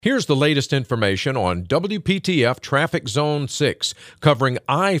Here's the latest information on WPTF Traffic Zone 6, covering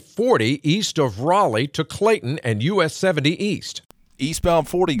I-40 east of Raleigh to Clayton and US 70 east. Eastbound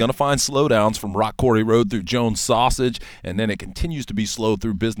 40 going to find slowdowns from Rock Quarry Road through Jones Sausage, and then it continues to be slow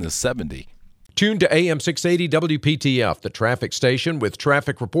through Business 70. Tune to AM 680 WPTF, the traffic station with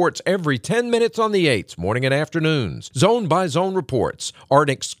traffic reports every 10 minutes on the 8s, morning and afternoons. Zone-by-zone reports are an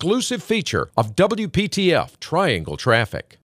exclusive feature of WPTF Triangle Traffic.